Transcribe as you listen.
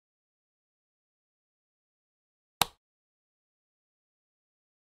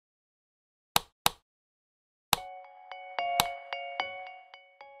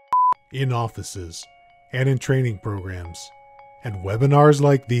in offices, and in training programs, and webinars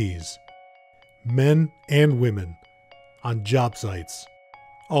like these. Men and women on job sites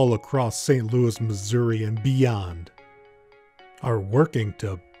all across St. Louis, Missouri, and beyond are working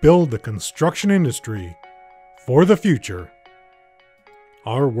to build the construction industry for the future.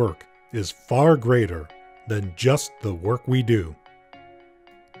 Our work is far greater than just the work we do.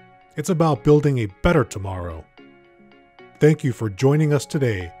 It's about building a better tomorrow. Thank you for joining us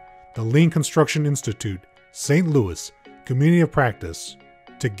today, the Lean Construction Institute, St. Louis Community of Practice.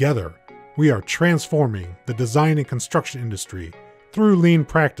 Together, we are transforming the design and construction industry through lean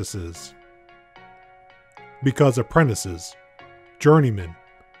practices. Because apprentices, journeymen,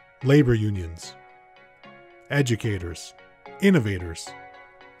 labor unions, educators, innovators,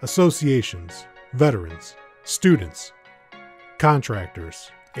 associations, veterans, students,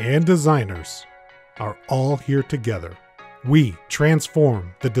 contractors, and designers are all here together. We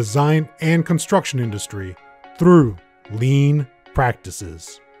transform the design and construction industry through lean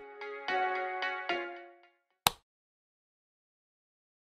practices.